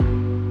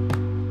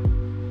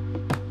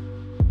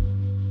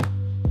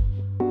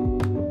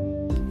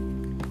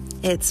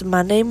It's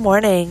Monday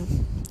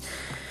morning.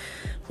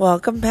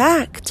 Welcome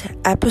back to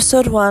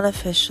episode 1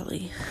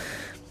 officially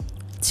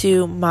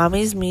to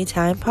Mommy's Me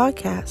Time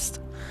podcast.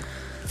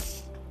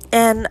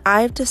 And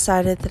I've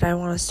decided that I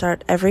want to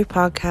start every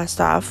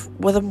podcast off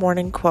with a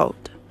morning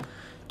quote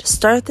to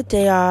start the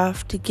day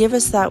off, to give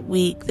us that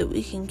week that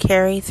we can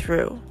carry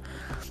through.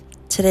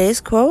 Today's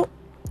quote: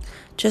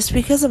 just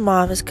because a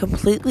mom is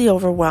completely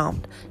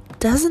overwhelmed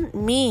doesn't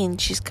mean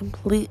she's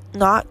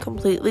not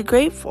completely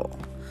grateful.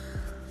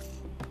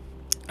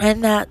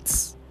 And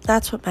that's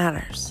what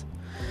matters,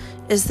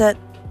 is that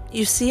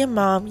you see a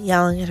mom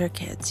yelling at her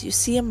kids. You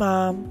see a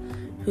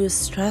mom who is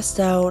stressed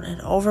out and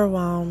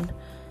overwhelmed.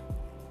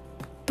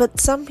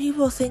 But some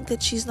people think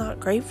that she's not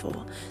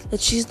grateful,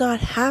 that she's not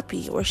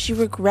happy, or she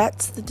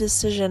regrets the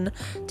decision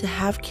to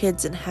have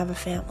kids and have a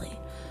family.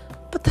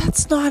 But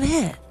that's not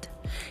it.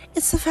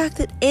 It's the fact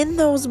that in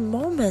those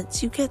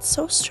moments you get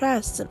so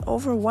stressed and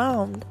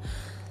overwhelmed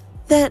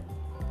that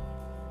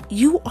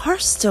you are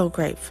still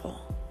grateful.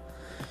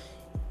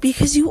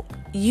 Because you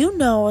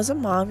know as a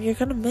mom you're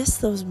going to miss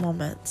those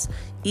moments,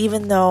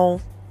 even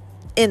though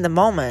in the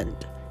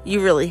moment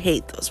you really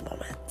hate those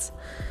moments.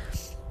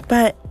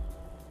 But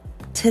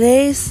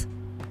today's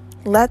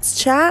let's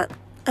chat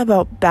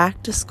about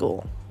back to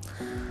school.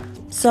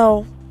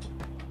 So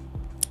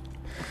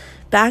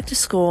back to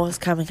school is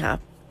coming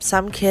up.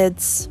 Some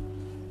kids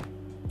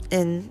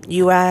in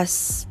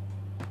US,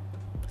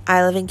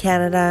 I live in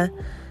Canada,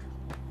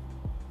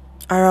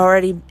 are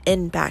already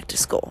in back to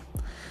school.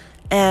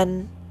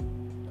 And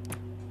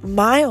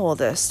my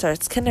oldest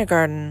starts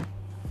kindergarten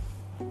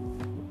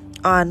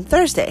on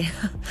Thursday.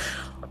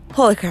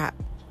 Holy crap.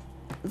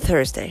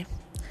 Thursday.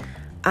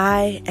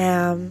 I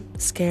am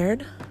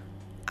scared.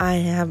 I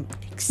am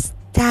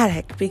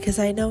ecstatic because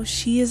I know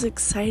she is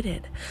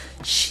excited.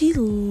 She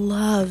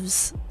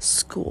loves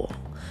school.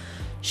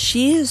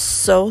 She is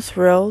so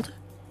thrilled.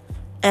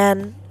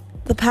 And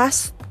the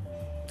past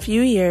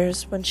few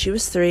years, when she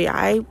was 3,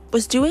 I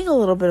was doing a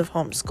little bit of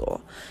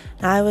homeschool.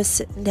 And I was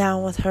sitting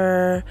down with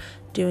her,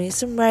 doing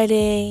some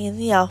writing and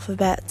the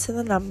alphabets and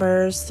the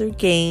numbers through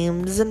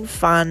games and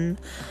fun.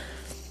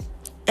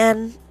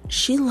 And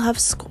she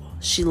loves school.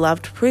 She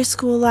loved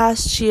preschool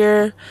last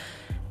year.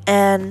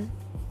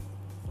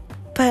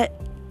 But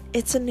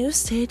it's a new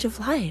stage of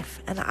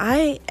life. And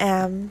I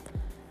am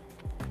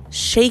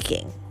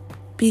shaking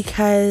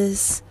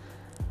because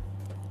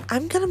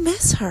I'm going to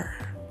miss her.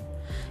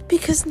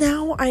 Because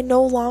now I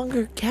no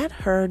longer get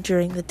her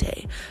during the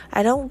day.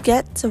 I don't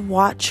get to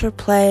watch her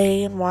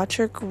play and watch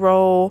her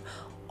grow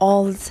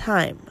all the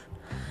time.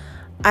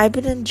 I've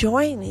been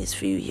enjoying these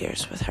few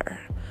years with her,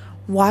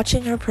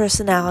 watching her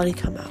personality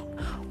come out,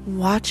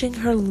 watching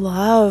her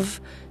love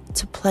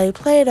to play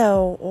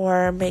Play-Doh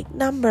or make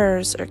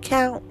numbers or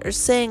count or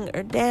sing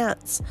or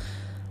dance.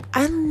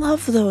 I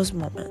love those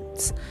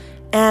moments.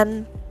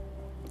 And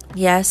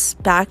yes,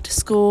 back to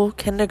school,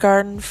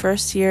 kindergarten,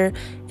 first year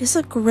is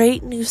a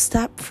great new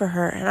step for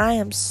her, and I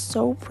am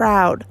so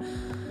proud.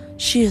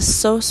 She is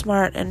so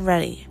smart and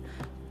ready.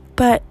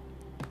 But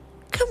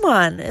come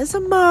on, as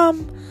a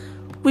mom,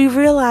 we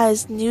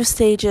realize new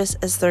stages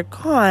as they're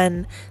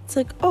gone. It's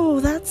like, oh,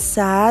 that's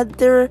sad.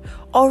 They're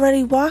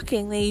already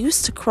walking. They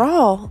used to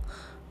crawl.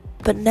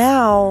 But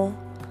now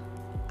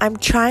I'm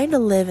trying to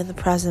live in the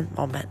present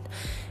moment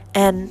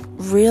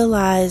and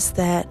realize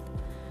that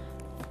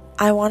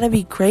I want to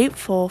be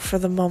grateful for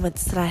the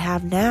moments that I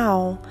have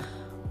now,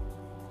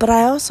 but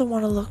I also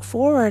want to look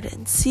forward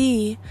and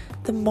see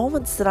the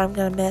moments that I'm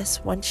going to miss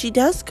when she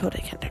does go to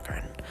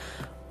kindergarten.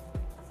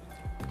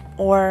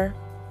 Or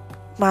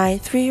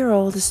my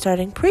 3-year-old is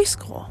starting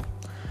preschool.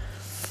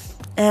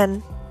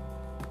 And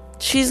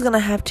she's going to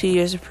have 2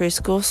 years of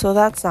preschool, so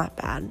that's not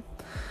bad.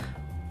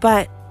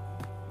 But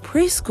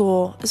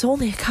preschool is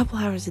only a couple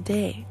hours a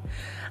day.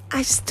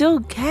 I still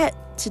get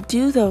to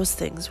do those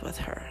things with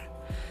her.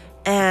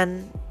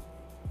 And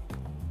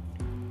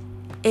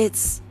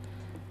it's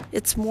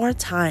more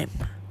time,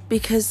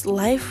 because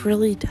life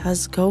really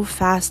does go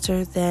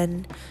faster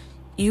than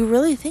you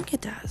really think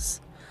it does.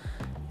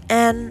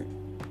 And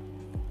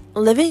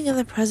living in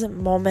the present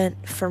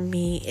moment for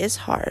me is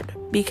hard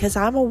because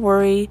I'm a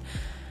worrier,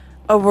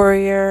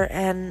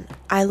 and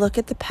I look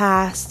at the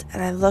past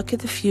and I look at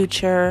the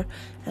future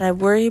and I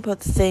worry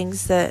about the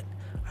things that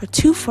are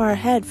too far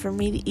ahead for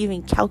me to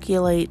even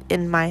calculate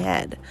in my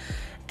head.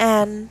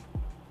 And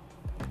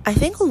I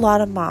think a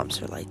lot of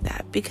moms are like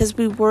that because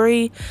we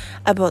worry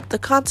about the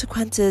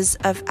consequences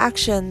of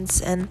actions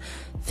and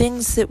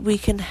things that we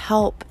can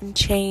help and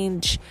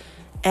change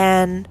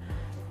and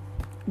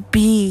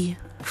be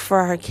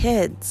for our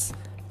kids.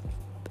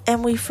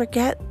 And we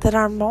forget that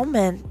our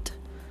moment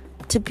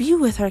to be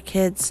with our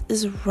kids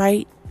is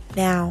right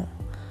now.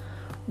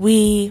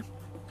 We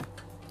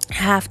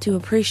have to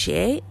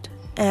appreciate,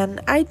 and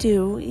I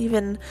do,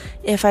 even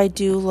if I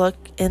do look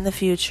in the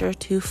future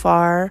too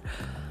far.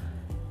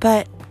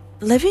 But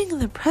living in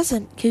the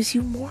present gives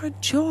you more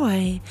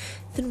joy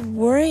than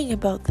worrying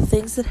about the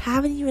things that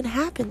haven't even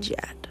happened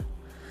yet.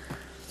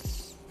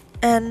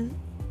 And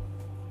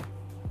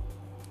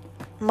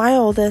my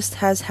oldest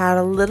has had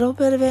a little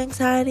bit of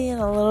anxiety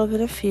and a little bit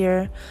of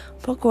fear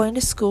about going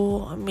to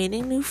school and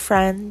meeting new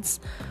friends,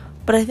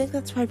 but I think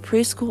that's why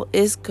preschool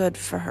is good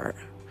for her.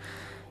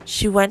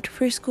 She went to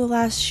preschool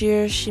last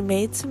year, she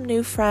made some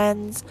new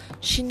friends,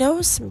 she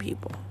knows some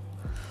people.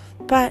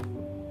 But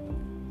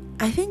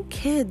I think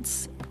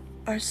kids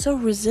are so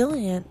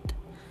resilient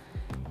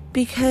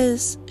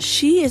because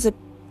she is a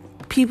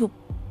people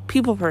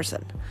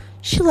person.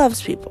 She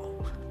loves people.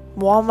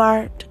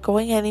 Walmart,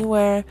 going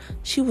anywhere,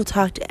 she will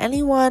talk to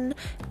anyone,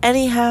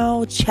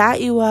 anyhow,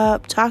 chat you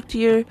up, talk to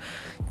your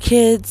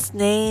kids,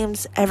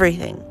 names,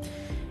 everything,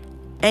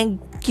 and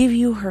give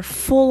you her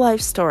full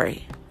life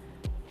story.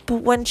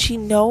 But when she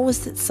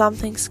knows that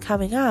something's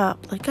coming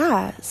up, like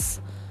us,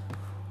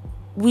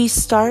 we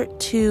start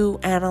to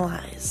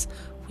analyze.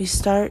 We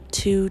start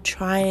to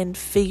try and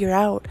figure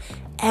out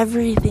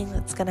everything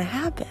that's going to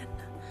happen.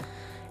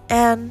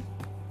 And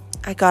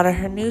I got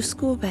her new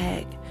school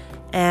bag.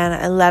 And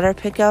I let her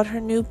pick out her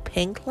new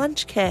pink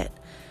lunch kit.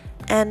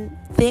 And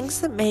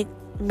things that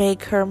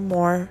make her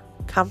more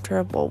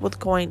comfortable with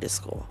going to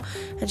school.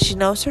 And she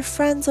knows her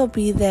friends will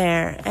be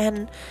there.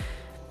 And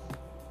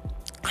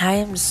I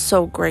am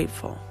so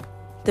grateful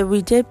that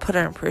we did put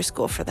her in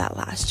preschool for that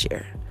last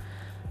year.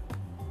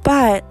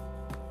 But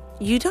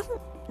you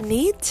don't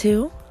need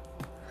to.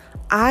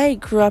 I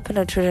grew up in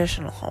a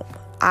traditional home.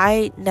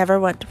 I never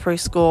went to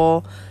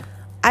preschool.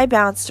 I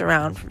bounced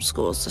around from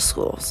schools to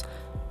schools.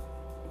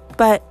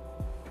 But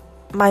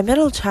my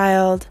middle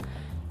child,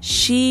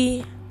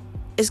 she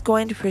is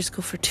going to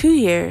preschool for 2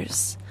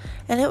 years.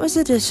 And it was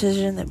a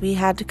decision that we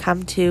had to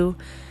come to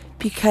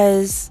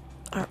because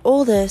our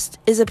oldest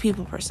is a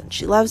people person.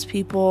 She loves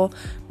people,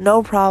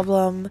 no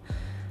problem.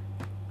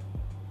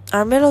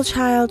 Our middle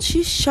child,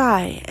 she's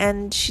shy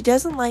and she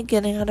doesn't like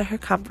getting out of her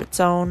comfort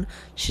zone.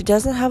 She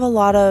doesn't have a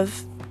lot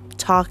of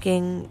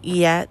talking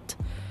yet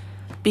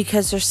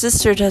because her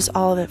sister does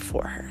all of it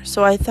for her.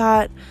 So I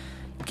thought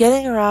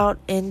getting her out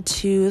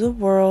into the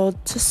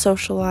world to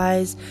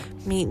socialize,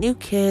 meet new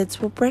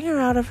kids, will bring her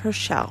out of her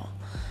shell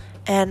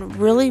and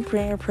really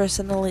bring her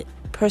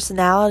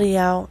personality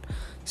out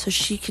so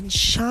she can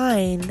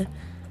shine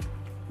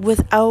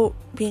without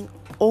being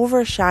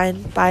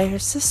overshined by her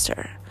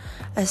sister,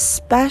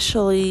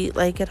 especially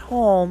like at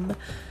home.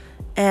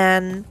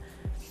 And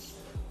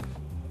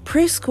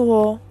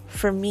preschool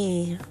for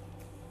me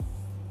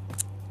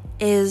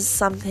is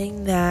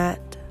something that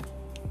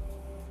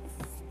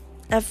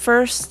at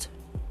first,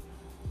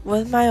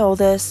 with my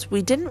oldest,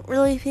 we didn't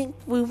really think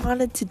we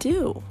wanted to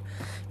do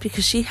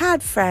because she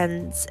had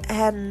friends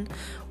and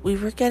we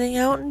were getting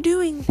out and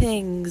doing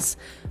things.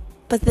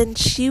 But then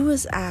she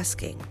was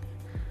asking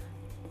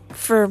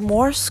for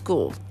more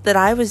school that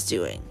I was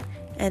doing,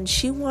 and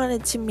she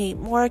wanted to meet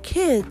more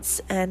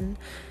kids and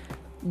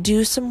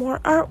do some more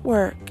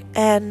artwork.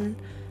 And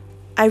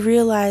I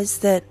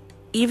realized that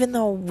even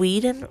though we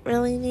didn't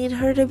really need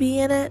her to be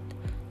in it,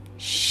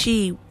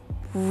 she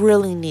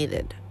really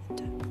needed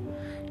it.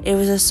 It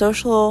was a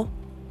social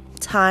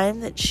time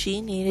that she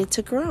needed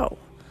to grow.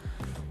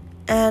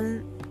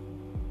 And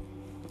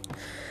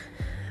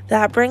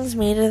that brings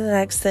me to the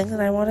next thing that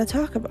I want to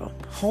talk about.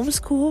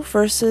 Homeschool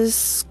versus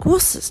school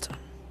system.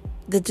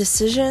 The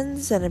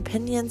decisions and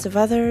opinions of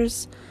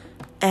others,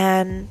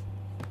 and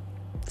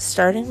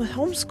starting with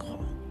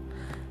homeschool.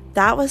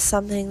 That was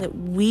something that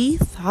we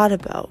thought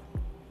about.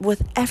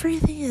 With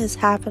everything that has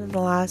happened in the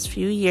last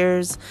few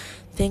years,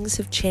 things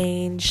have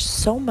changed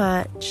so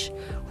much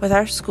with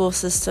our school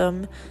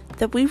system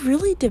that we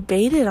really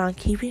debated on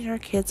keeping our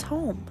kids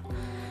home.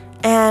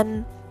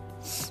 And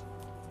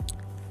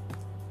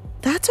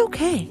that's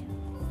okay.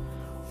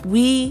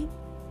 We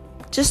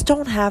just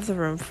don't have the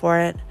room for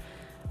it.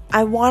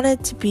 I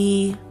wanted to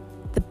be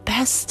the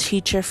best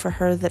teacher for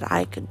her that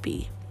I could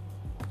be.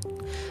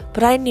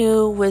 But I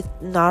knew with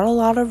not a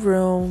lot of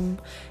room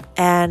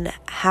and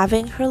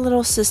having her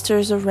little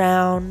sisters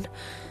around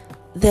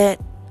that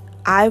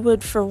I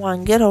would, for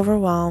one, get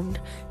overwhelmed,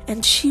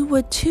 and she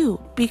would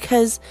too,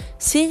 because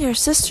seeing her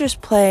sisters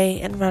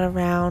play and run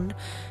around,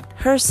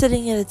 her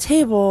sitting at a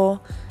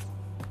table,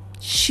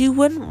 she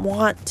wouldn't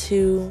want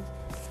to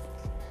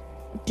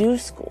do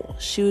school.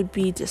 She would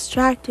be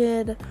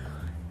distracted,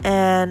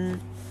 and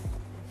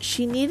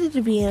she needed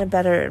to be in a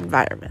better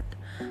environment.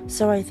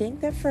 So I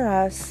think that for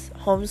us,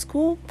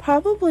 homeschool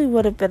probably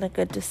would have been a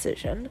good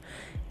decision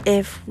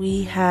if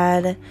we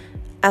had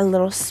a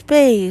little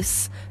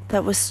space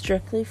that was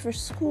strictly for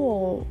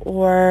school,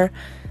 or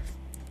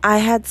I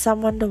had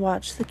someone to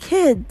watch the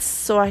kids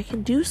so I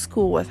could do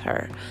school with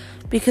her,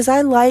 because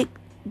I like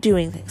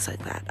doing things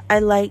like that. I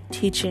like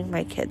teaching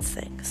my kids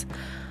things,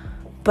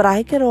 but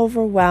I get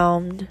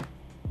overwhelmed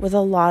with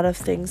a lot of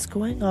things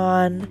going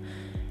on,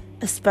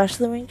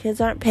 especially when kids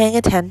aren't paying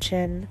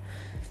attention.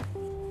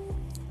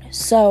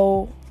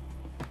 So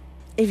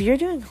if you're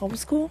doing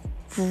homeschool,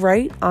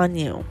 right on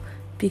you,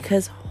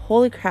 because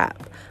holy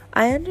crap,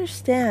 I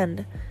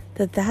understand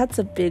that that's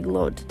a big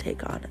load to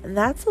take on, and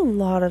that's a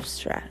lot of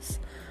stress.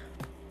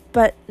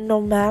 But no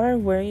matter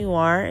where you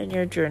are in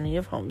your journey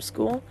of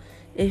homeschool,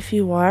 if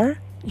you are,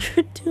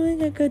 You're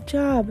doing a good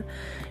job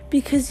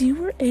because you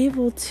were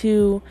able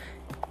to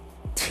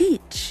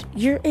teach.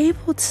 You're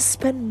able to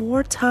spend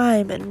more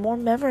time and more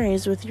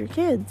memories with your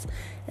kids,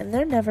 and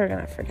they're never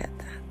going to forget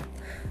that.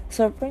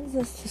 So it brings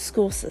us to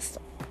school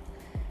system.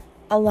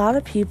 A lot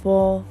of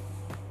people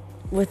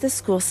with the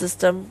school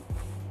system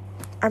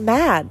are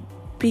mad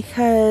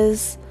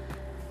because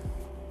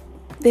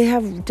they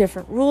have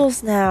different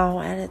rules now,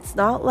 and it's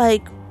not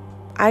like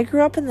I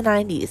grew up in the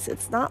 90s.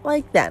 It's not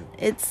like then.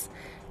 It's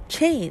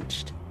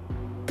changed.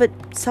 But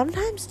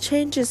sometimes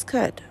change is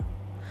good.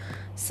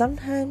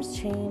 Sometimes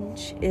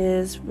change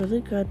is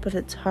really good, but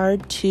it's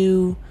hard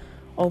to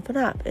open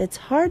up. It's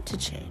hard to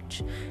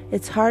change.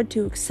 It's hard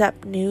to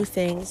accept new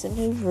things and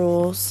new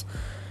rules.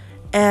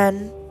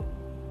 And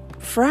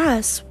for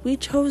us, we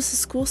chose the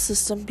school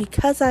system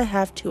because I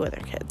have 2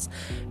 other kids.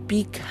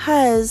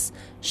 Because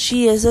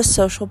she is a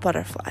social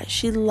butterfly.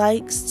 She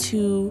likes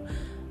to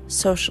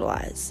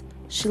socialize.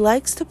 She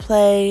likes to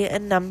play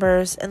and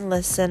numbers and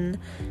listen.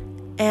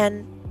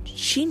 And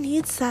she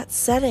needs that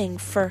setting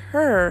for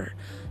her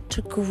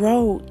to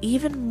grow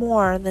even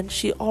more than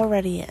she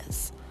already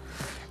is.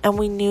 And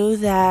we knew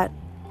that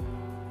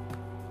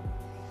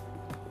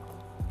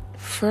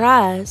for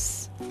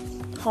us,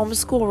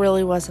 homeschool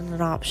really wasn't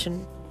an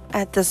option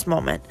at this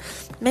moment.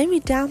 Maybe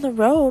down the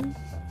road,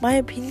 my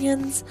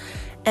opinions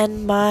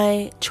and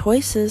my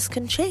choices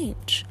can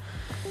change.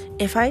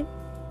 If I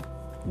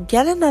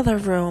get another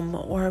room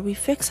or we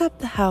fix up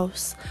the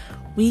house,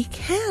 we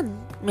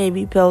can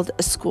maybe build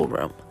a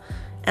schoolroom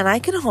and I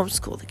can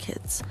homeschool the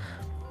kids.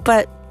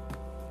 But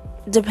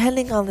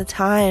depending on the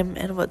time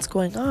and what's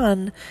going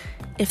on,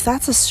 if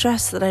that's a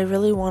stress that I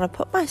really want to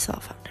put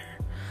myself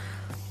under.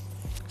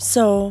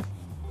 So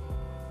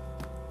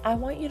I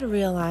want you to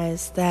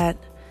realize that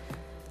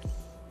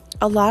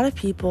a lot of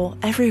people,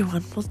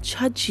 everyone will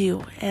judge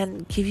you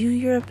and give you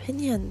your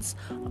opinions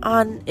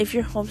on if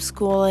you're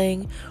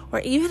homeschooling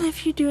or even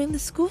if you're doing the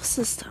school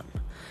system,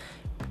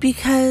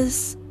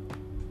 because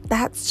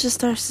that's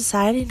just our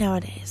society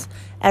nowadays.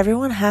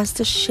 Everyone has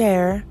to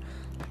share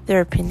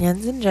their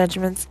opinions and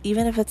judgments,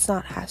 even if it's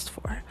not asked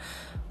for.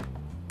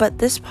 But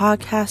this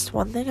podcast,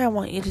 one thing I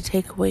want you to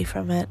take away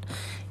from it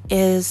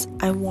is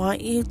I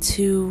want you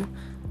to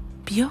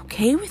be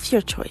okay with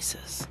your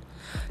choices.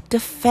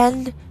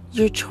 Defend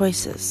your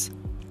choices,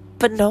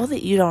 but know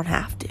that you don't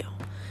have to,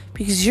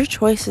 because your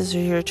choices are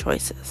your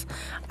choices.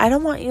 I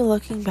don't want you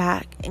looking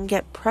back and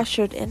get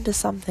pressured into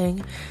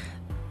something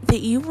that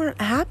you weren't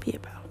happy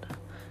about,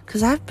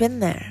 because I've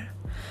been there.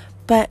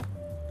 But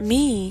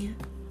me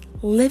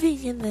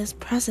living in this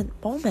present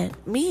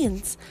moment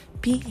means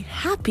being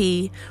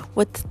happy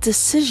with the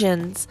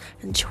decisions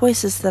and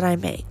choices that I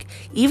make,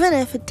 even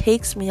if it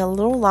takes me a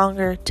little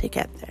longer to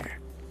get there.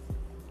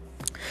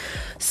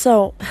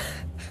 So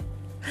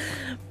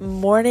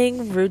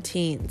morning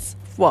routines.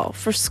 Well,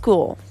 for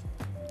school,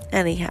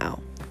 anyhow.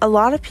 A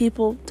lot of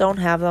people don't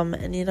have them,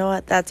 and you know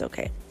what? That's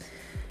okay.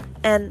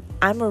 And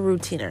I'm a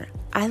routiner.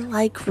 I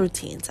like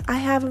routines. I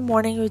have a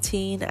morning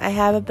routine. I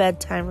have a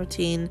bedtime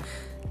routine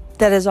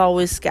that is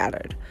always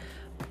scattered.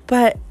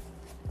 But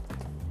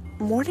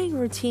morning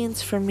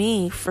routines for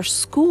me, for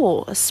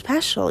school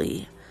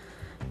especially,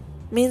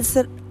 means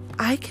that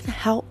I can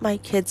help my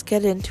kids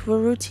get into a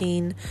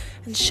routine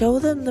and show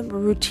them the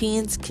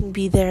routines can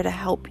be there to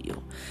help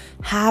you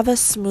have a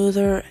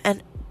smoother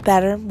and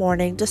better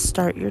morning to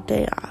start your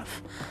day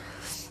off.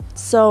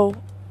 So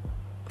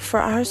for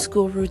our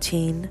school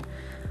routine,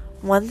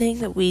 one thing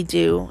that we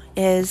do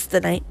is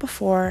the night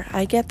before,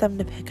 I get them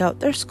to pick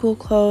out their school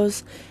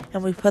clothes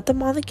and we put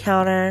them on the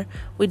counter.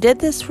 We did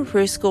this for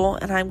preschool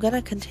and I'm going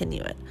to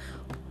continue it.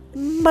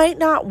 Might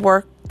not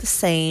work the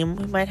same.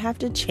 We might have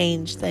to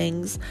change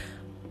things.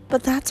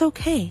 But that's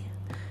okay.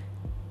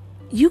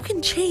 You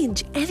can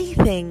change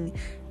anything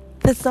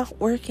that's not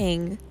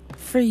working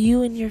for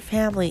you and your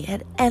family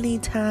at any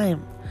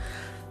time.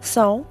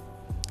 So,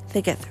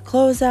 they get their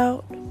clothes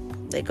out.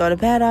 They go to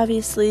bed,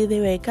 obviously.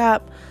 They wake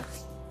up.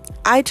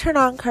 I turn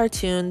on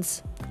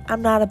cartoons.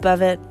 I'm not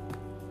above it.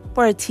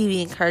 We're a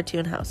TV and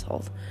cartoon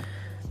household.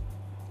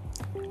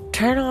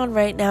 Turn on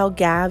right now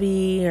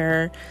Gabby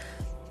or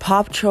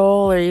Paw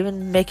Patrol or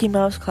even Mickey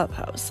Mouse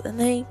Clubhouse. And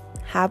they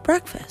have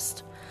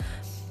breakfast.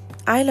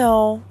 I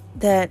know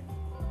that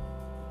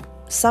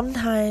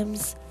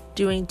sometimes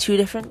doing 2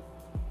 different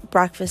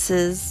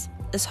breakfasts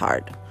is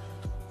hard.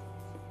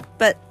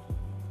 But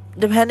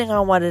depending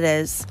on what it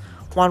is,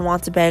 one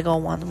wants a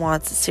bagel, one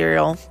wants a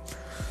cereal,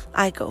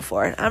 I go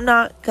for it. I'm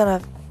not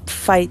gonna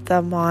fight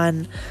them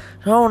on,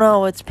 oh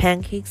no, it's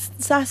pancakes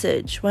and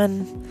sausage,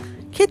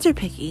 when kids are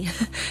picky.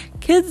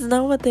 Kids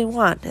know what they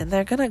want and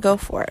they're gonna go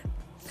for it.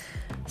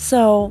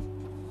 So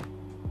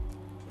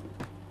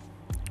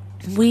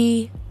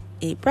we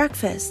eat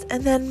breakfast,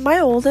 and then my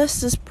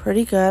oldest is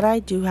pretty good. I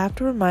do have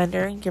to remind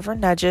her and give her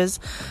nudges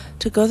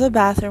to go to the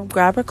bathroom,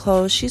 grab her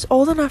clothes. She's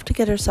old enough to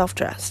get herself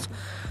dressed,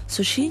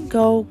 so she can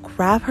go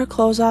grab her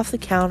clothes off the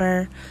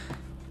counter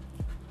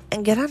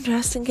and get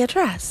undressed and get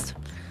dressed.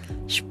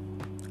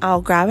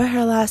 I'll grab a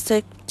hair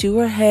elastic, do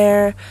her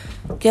hair,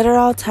 get her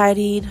all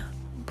tidied,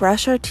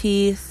 brush our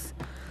teeth,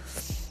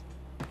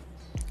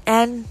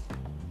 and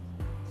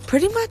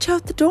pretty much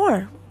out the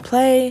door,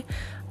 play,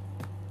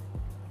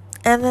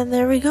 and then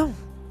there we go.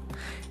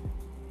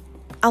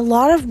 A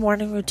lot of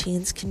morning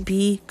routines can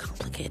be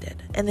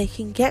complicated, and they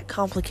can get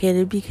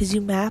complicated because you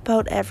map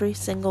out every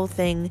single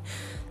thing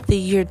that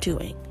you're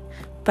doing.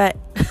 But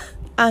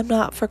I'm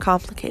not for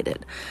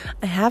complicated.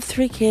 I have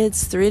 3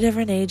 kids, 3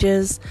 different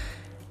ages,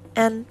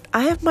 and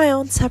I have my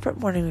own separate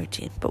morning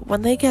routine. But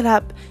when they get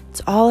up,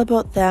 it's all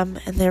about them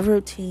and their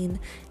routine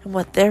and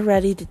what they're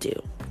ready to do.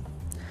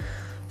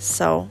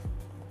 So,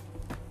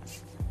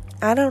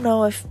 I don't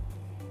know if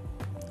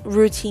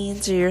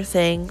routines are your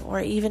thing, or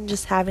even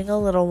just having a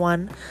little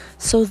one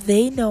so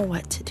they know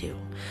what to do,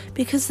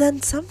 because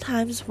then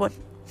sometimes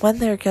when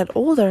they get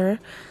older,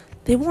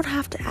 they won't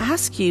have to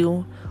ask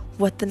you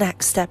what the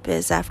next step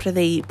is after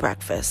they eat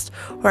breakfast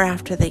or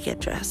after they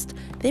get dressed.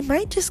 They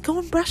might just go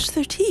and brush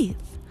their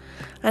teeth.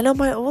 I know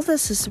my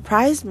oldest has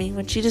surprised me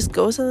when she just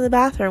goes into the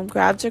bathroom,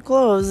 grabs her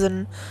clothes,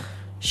 and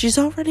she's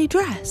already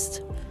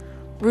dressed.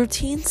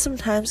 Routines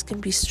sometimes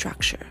can be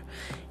structure.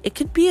 It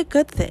can be a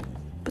good thing,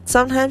 but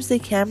sometimes they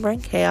can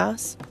bring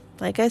chaos,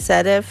 like I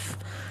said, if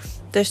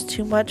there's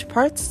too much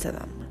parts to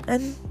them.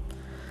 And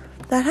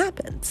that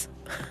happens.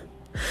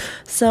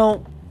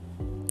 So,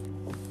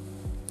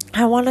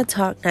 I want to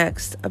talk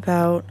next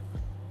about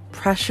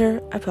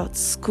pressure about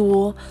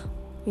school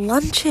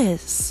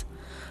lunches.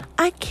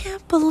 I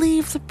can't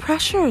believe the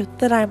pressure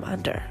that I'm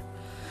under.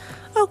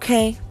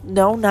 Okay,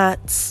 no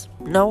nuts,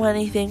 no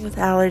anything with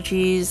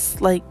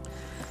allergies, like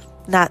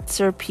nuts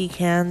or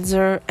pecans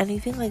or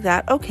anything like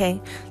that.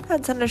 Okay,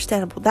 that's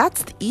understandable.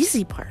 That's the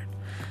easy part.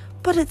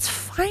 But it's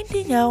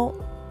finding out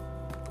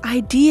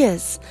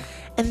ideas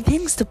and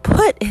things to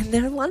put in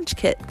their lunch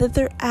kit that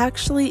they're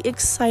actually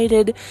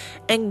excited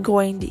and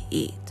going to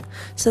eat.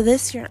 So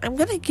this year, I'm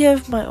going to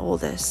give my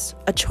oldest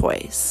a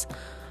choice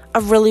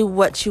of really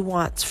what she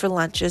wants for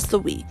lunches the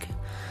week.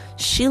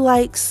 She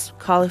likes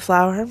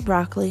cauliflower and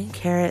broccoli and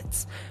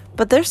carrots,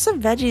 but there's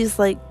some veggies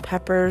like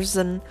peppers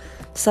and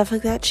stuff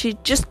like that she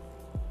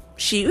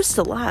used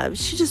to love.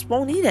 She just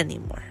won't eat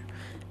anymore.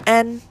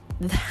 And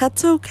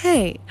that's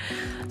okay.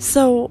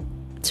 So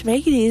to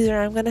make it easier,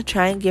 I'm going to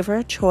try and give her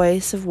a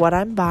choice of what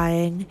I'm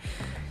buying,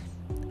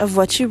 of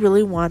what she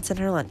really wants in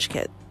her lunch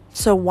kit.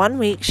 So 1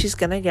 week, she's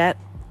going to get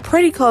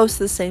pretty close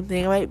to the same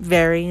thing. It might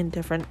vary in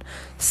different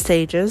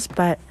stages,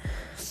 but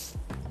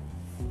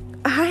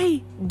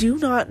I do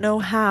not know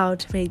how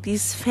to make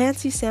these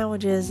fancy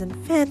sandwiches and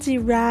fancy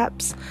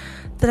wraps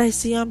that I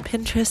see on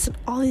Pinterest and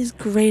all these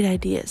great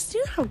ideas. Do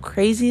you know how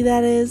crazy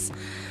that is?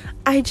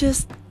 I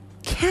just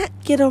can't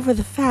get over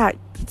the fact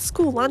that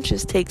school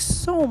lunches take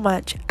so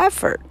much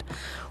effort,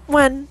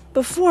 when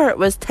before it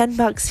was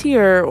 $10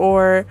 here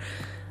or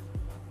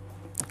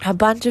a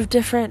bunch of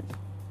different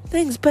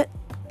things. But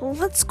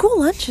school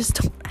lunches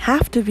don't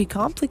have to be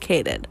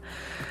complicated.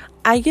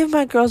 I give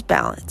my girls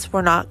balance.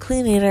 We're not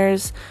clean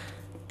eaters,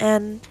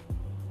 and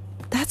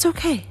that's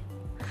okay.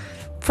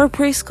 For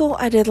preschool,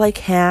 I did like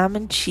ham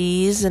and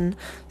cheese and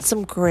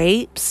some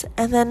grapes,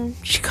 and then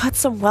she got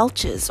some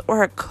Welch's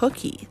or a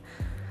cookie.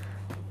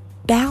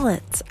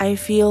 Balance, I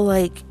feel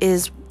like,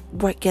 is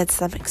what gets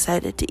them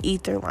excited to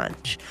eat their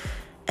lunch.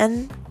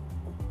 And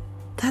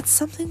that's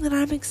something that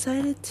I'm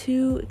excited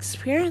to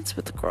experience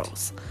with the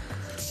girls.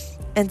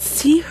 And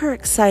see her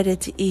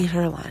excited to eat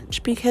her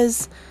lunch.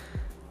 Because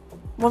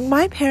when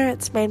my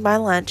parents made my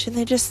lunch and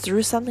they just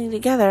threw something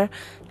together,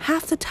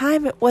 half the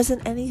time it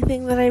wasn't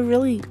anything that I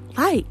really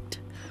liked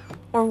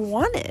or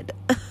wanted.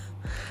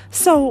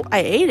 So I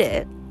ate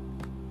it,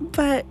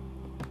 but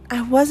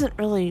I wasn't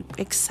really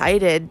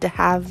excited to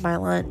have my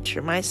lunch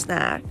or my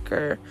snack.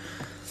 So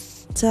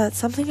that's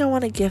something I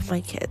want to give my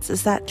kids,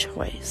 is that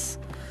choice.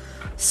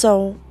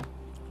 So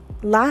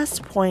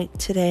last point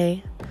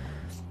today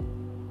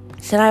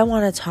that I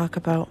want to talk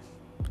about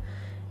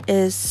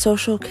is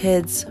social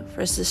kids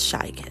versus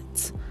shy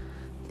kids.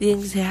 The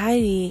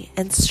anxiety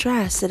and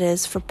stress it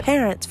is for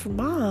parents, for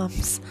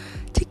moms,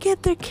 to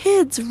get their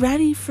kids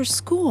ready for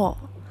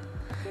school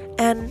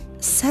and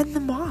send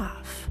them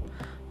off.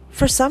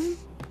 For some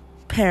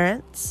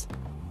parents,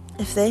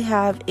 if they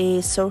have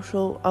a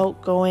social,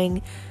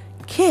 outgoing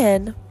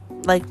kid,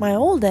 like my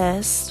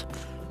oldest,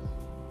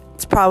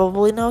 it's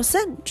probably no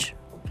cinch.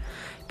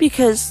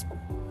 Because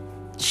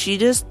she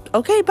just,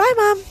 okay, bye,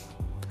 mom.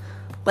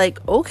 Like,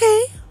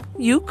 okay,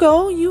 you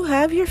go, you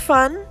have your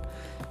fun.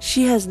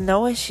 She has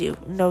no issue,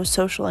 no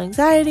social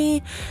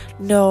anxiety,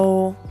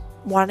 no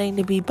wanting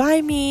to be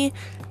by me,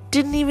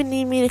 didn't even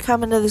need me to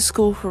come into the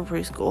school for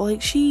preschool.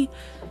 Like,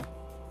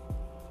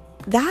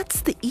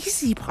 that's the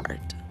easy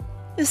part,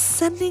 is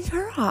sending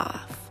her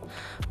off.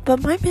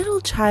 But my middle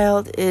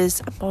child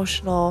is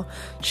emotional.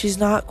 She's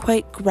not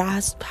quite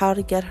grasped how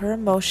to get her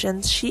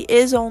emotions. She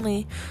is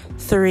only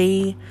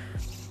 3.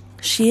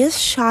 She is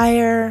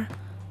shyer.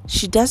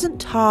 She doesn't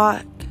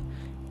talk.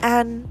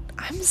 And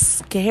I'm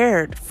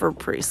scared for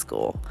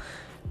preschool,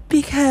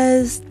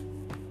 because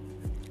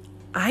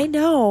I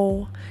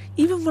know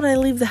even when I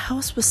leave the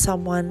house with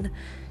someone,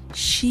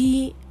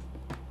 she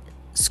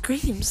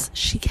screams,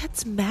 she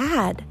gets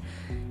mad.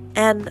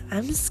 And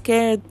I'm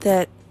scared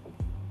that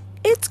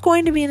it's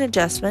going to be an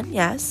adjustment,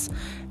 yes.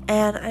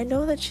 And I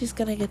know that she's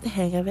going to get the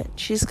hang of it.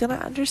 She's going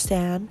to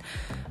understand.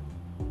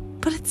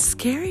 But it's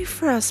scary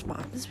for us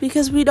moms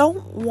because we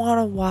don't want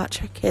to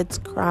watch our kids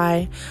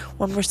cry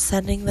when we're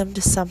sending them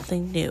to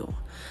something new.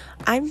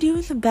 I'm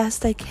doing the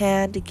best I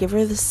can to give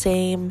her the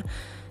same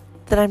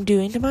that I'm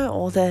doing to my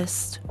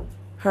oldest.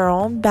 Her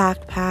own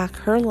backpack,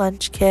 her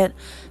lunch kit,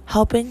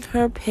 helping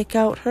her pick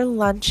out her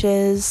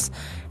lunches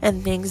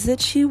and things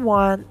that she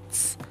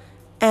wants,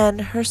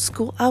 and her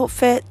school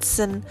outfits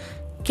and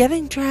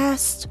getting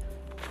dressed.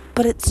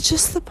 But it's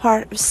just the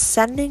part of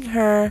sending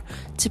her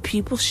to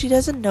people she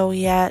doesn't know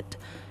yet.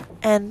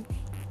 And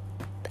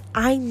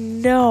I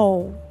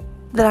know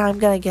that I'm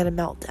going to get a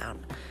meltdown.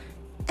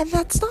 And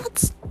that's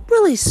not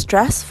really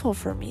stressful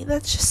for me.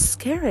 That's just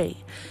scary.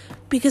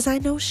 Because I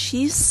know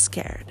she's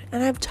scared.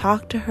 And I've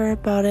talked to her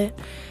about it.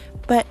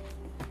 But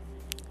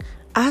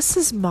us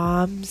as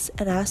moms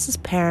and us as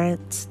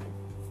parents,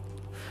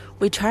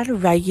 we try to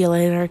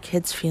regulate our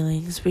kids'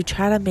 feelings. We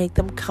try to make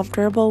them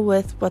comfortable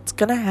with what's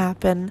going to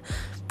happen.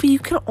 But you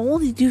can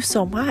only do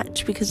so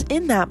much because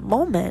in that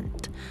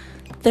moment,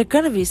 they're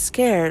going to be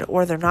scared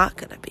or they're not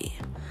going to be.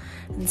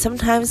 And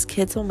sometimes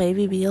kids will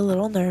maybe be a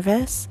little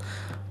nervous.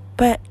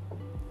 But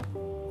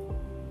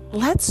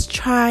let's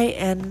try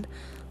and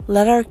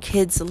let our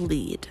kids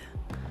lead.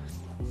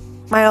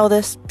 My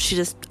oldest, she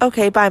just,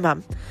 okay, bye,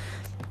 Mom.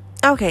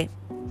 Okay,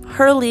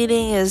 her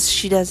leading is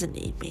she doesn't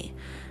need me.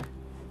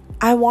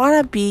 I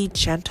want to be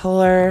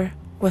gentler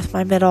with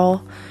my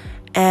middle,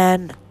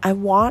 and I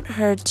want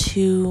her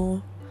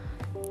to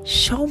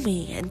show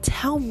me and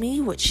tell me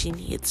what she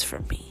needs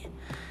from me.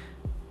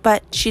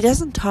 But she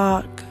doesn't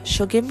talk.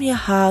 She'll give me a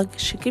hug.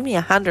 She'll give me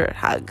 100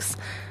 hugs.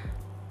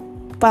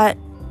 But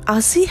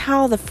I'll see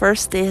how the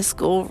first day of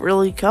school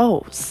really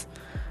goes,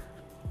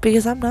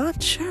 because I'm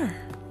not sure.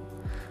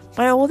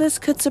 My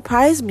oldest could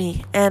surprise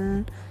me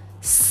and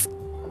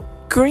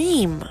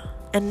scream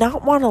and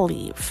not want to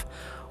leave.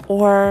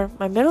 Or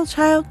my middle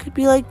child could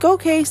be like,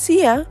 okay,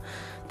 see ya.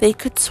 They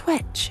could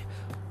switch.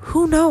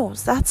 Who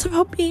knows? That's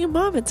about being a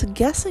mom. It's a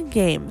guessing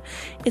game.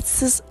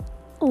 It's this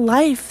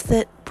life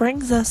that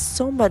brings us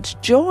so much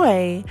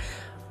joy,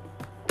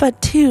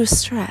 but too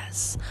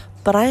stress.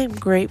 But I am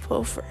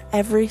grateful for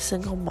every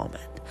single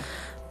moment.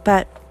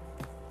 But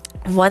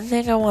one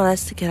thing I want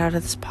us to get out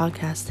of this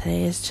podcast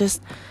today is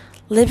just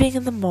living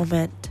in the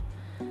moment.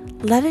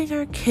 Letting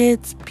our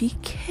kids be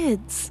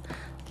kids.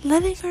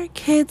 Letting our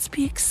kids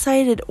be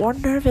excited or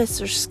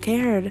nervous or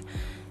scared.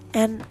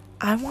 And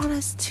I want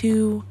us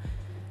to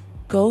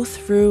go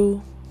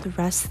through the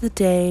rest of the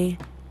day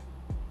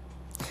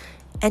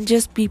and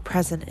just be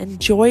present.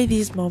 Enjoy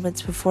these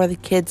moments before the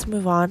kids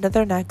move on to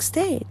their next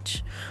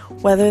stage.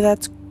 Whether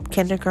that's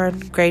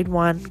kindergarten, grade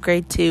 1,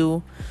 grade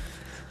 2,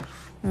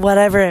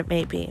 whatever it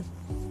may be.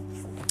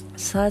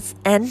 So let's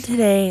end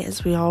today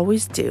as we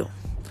always do.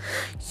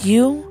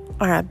 You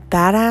are a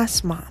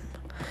badass mom.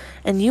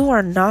 And you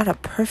are not a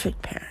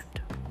perfect parent,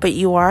 but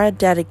you are a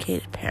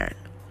dedicated parent.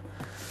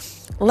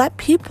 Let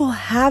people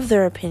have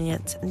their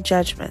opinions and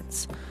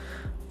judgments.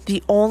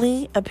 The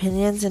only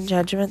opinions and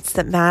judgments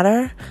that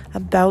matter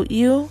about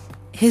you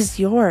is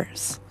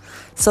yours.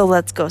 So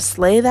let's go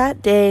slay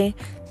that day.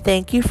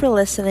 Thank you for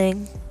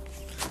listening.